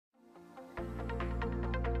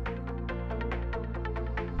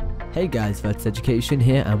Hey guys, Verts Education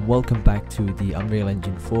here and welcome back to the Unreal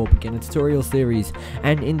Engine 4 beginner tutorial series,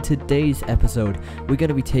 and in today's episode we're going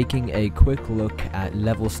to be taking a quick look at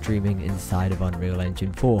level streaming inside of Unreal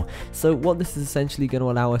Engine 4. So what this is essentially going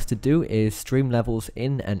to allow us to do is stream levels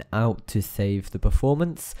in and out to save the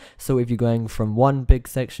performance. So if you're going from one big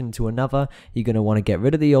section to another, you're going to want to get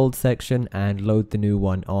rid of the old section and load the new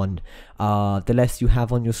one on. The less you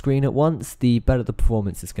have on your screen at once, the better the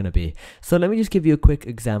performance is going to be. So let me just give you a quick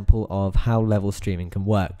example of how level streaming can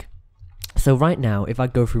work. So right now, if I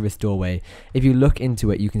go through this doorway, if you look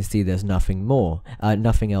into it, you can see there's nothing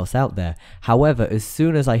else out there. However, as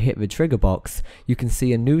soon as I hit the trigger box, you can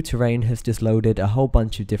see a new terrain has just loaded, a whole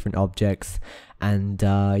bunch of different objects, and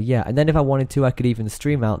yeah, and then if I wanted to, I could even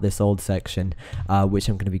stream out this old section, which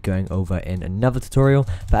I'm going to be going over in another tutorial.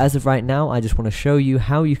 But as of right now, I just want to show you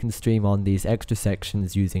how you can stream on these extra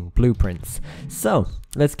sections using blueprints. So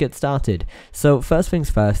let's get started. So first things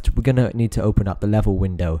first, we're going to need to open up the level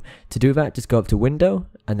window. To do that, just go up to Window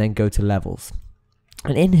and then go to Levels.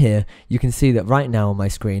 And in here, you can see that right now on my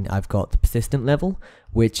screen, I've got the persistent level,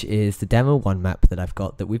 which is the demo 1 map that I've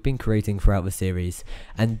got that we've been creating throughout the series.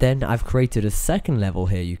 And then I've created a second level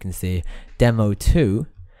here, you can see demo 2.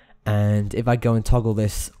 And if I go and toggle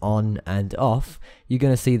this on and off, you're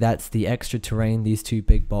going to see that's the extra terrain, these two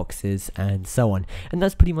big boxes, and so on. And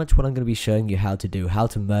that's pretty much what I'm going to be showing you how to do, how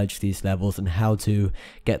to merge these levels and how to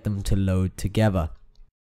get them to load together.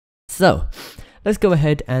 So let's go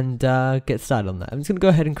ahead and get started on that. I'm just going to go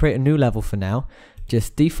ahead and create a new level for now,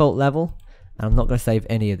 just default level, and I'm not going to save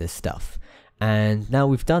any of this stuff. And now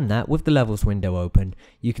we've done that, with the levels window open,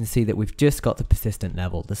 you can see that we've just got the persistent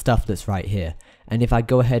level, the stuff that's right here. And if I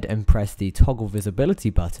go ahead and press the toggle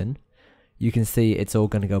visibility button, you can see it's all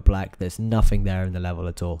going to go black. There's nothing there in the level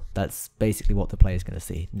at all. That's basically what the player is going to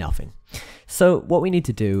see, nothing. So what we need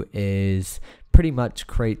to do is pretty much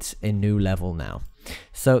create a new level now.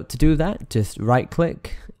 So to do that, just right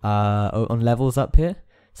click on levels up here.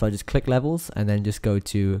 So I just click levels and then just go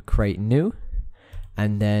to create new,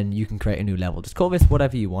 and then you can create a new level. Just call this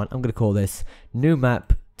whatever you want. I'm going to call this new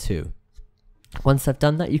map 2. Once I've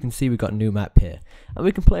done that, you can see we've got a new map here, and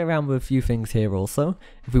we can play around with a few things here also.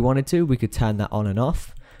 If we wanted to, we could turn that on and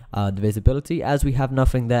off, the visibility. As we have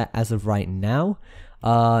nothing there as of right now,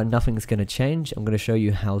 nothing's going to change. I'm going to show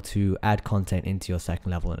you how to add content into your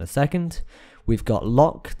second level in a second. We've got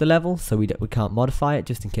lock the level, so we can't modify it,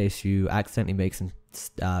 just in case you accidentally make some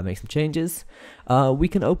changes. We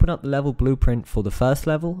can open up the level blueprint for the first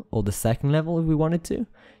level or the second level if we wanted to.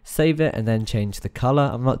 Save it and then change the color.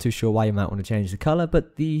 I'm not too sure why you might want to change the color,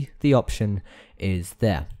 but the option is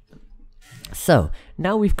there. So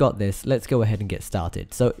now we've got this, let's go ahead and get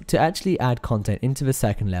started. So to actually add content into the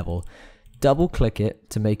second level, double click it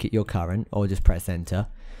to make it your current, or just press enter.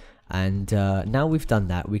 And now we've done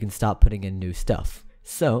that, we can start putting in new stuff.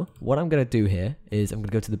 So what I'm going to do here is I'm going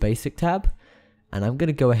to go to the basic tab, and I'm going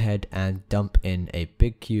to go ahead and dump in a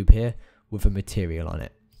big cube here with a material on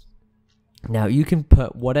it. Now you can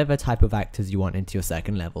put whatever type of actors you want into your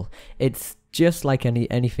second level. It's just like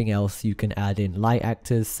anything else. You can add in light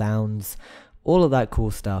actors, sounds, all of that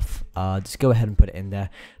cool stuff. Just go ahead and put it in there.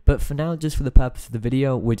 But for now, just for the purpose of the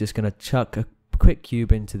video, we're just going to chuck a quick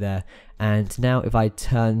cube into there. And now if I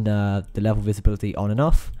turn the level visibility on and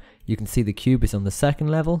off, you can see the cube is on the second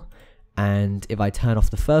level. And if I turn off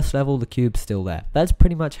the first level, the cube's still there. That's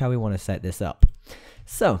pretty much how we want to set this up.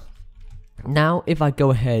 So now if I go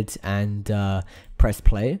ahead and press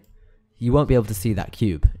play, you won't be able to see that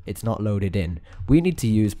cube. It's not loaded in. We need to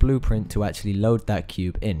use Blueprint to actually load that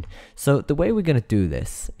cube in. So the way we're going to do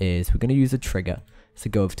this is we're going to use a trigger. So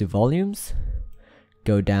go over to volumes,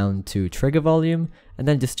 go down to trigger volume, and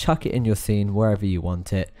then just chuck it in your scene wherever you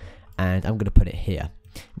want it. And I'm going to put it here.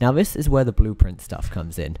 Now this is where the blueprint stuff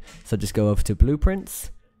comes in. So just go over to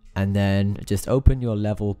blueprints and then just open your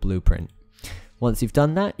level blueprint. Once you've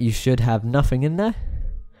done that, you should have nothing in there.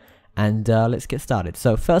 And let's get started.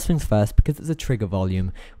 So first things first, because it's a trigger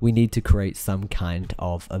volume, we need to create some kind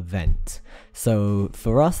of event. So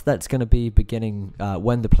for us, that's going to be beginning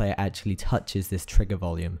when the player actually touches this trigger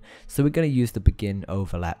volume. So we're going to use the begin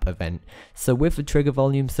overlap event. So with the trigger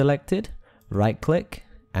volume selected, right click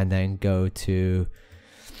and then go to,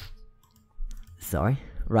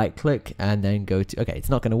 right click and then go to, okay, it's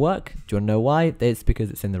not going to work. Do you want to know why? It's because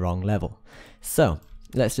it's in the wrong level. So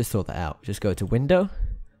let's just sort that out. Just go to window,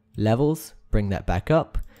 levels, bring that back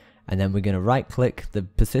up, and then we're going to right click the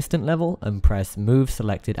persistent level and press move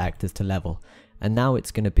selected actors to level. And now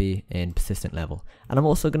it's going to be in persistent level. And I'm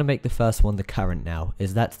also going to make the first one the current now,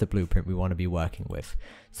 as that's the blueprint we want to be working with.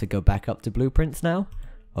 So go back up to blueprints now,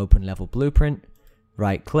 open level blueprint,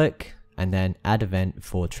 right click, and then add event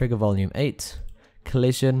for trigger volume 8,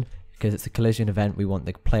 collision, because it's a collision event, we want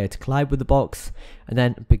the player to collide with the box, and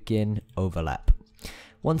then begin overlap.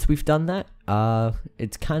 Once we've done that,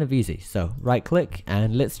 it's kind of easy. So right click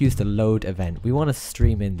and let's use the load event. We want to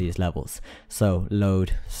stream in these levels. So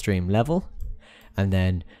load stream level, and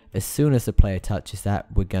then as soon as the player touches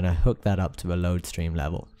that, we're going to hook that up to a load stream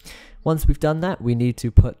level. Once we've done that, we need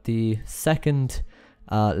to put the second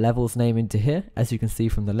level's name into here. As you can see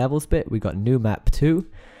from the levels bit, we got new map 2.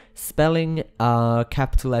 Spelling,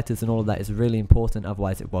 capital letters and all of that is really important,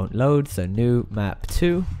 otherwise it won't load. So new map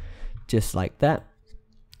 2, just like that.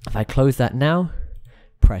 If I close that now,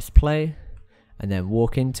 press play, and then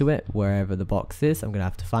walk into it wherever the box is, I'm going to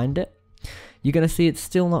have to find it. You're going to see it's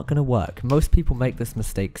still not going to work. Most people make this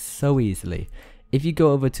mistake so easily. If you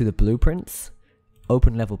go over to the blueprints,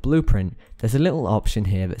 open level blueprint, there's a little option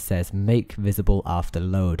here that says make visible after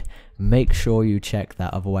load. Make sure you check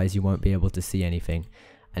that, otherwise you won't be able to see anything.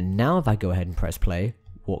 And now if I go ahead and press play,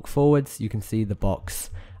 walk forwards, you can see the box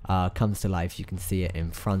comes to life. You can see it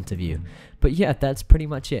in front of you. But yeah, that's pretty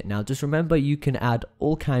much it. Now just remember, you can add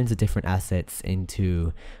all kinds of different assets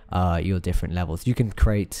into your different levels. You can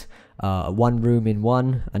create one room in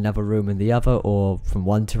one, another room in the other, or from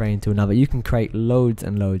one terrain to another. You can create loads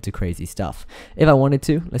and loads of crazy stuff. If I wanted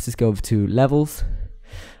to, let's just go over to levels.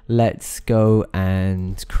 Let's go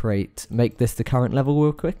and make this the current level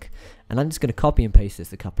real quick. And I'm just going to copy and paste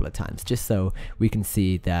this a couple of times, just so we can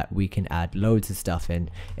see that we can add loads of stuff in.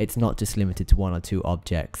 It's not just limited to 1 or 2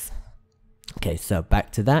 objects. Okay, so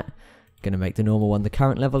back to that. Going to make the normal one the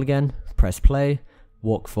current level again. Press play,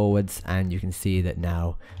 walk forwards, and you can see that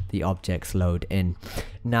now the objects load in.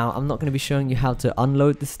 Now, I'm not going to be showing you how to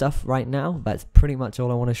unload this stuff right now. That's pretty much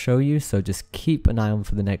all I want to show you, so just keep an eye on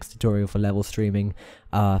for the next tutorial for level streaming.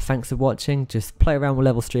 Thanks for watching. Just play around with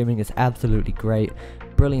level streaming. It's absolutely great,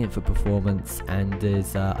 brilliant for performance, and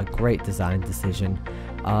is a great design decision.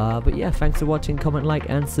 But yeah, thanks for watching. Comment, like,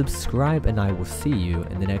 and subscribe, and I will see you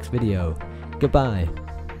in the next video. Goodbye.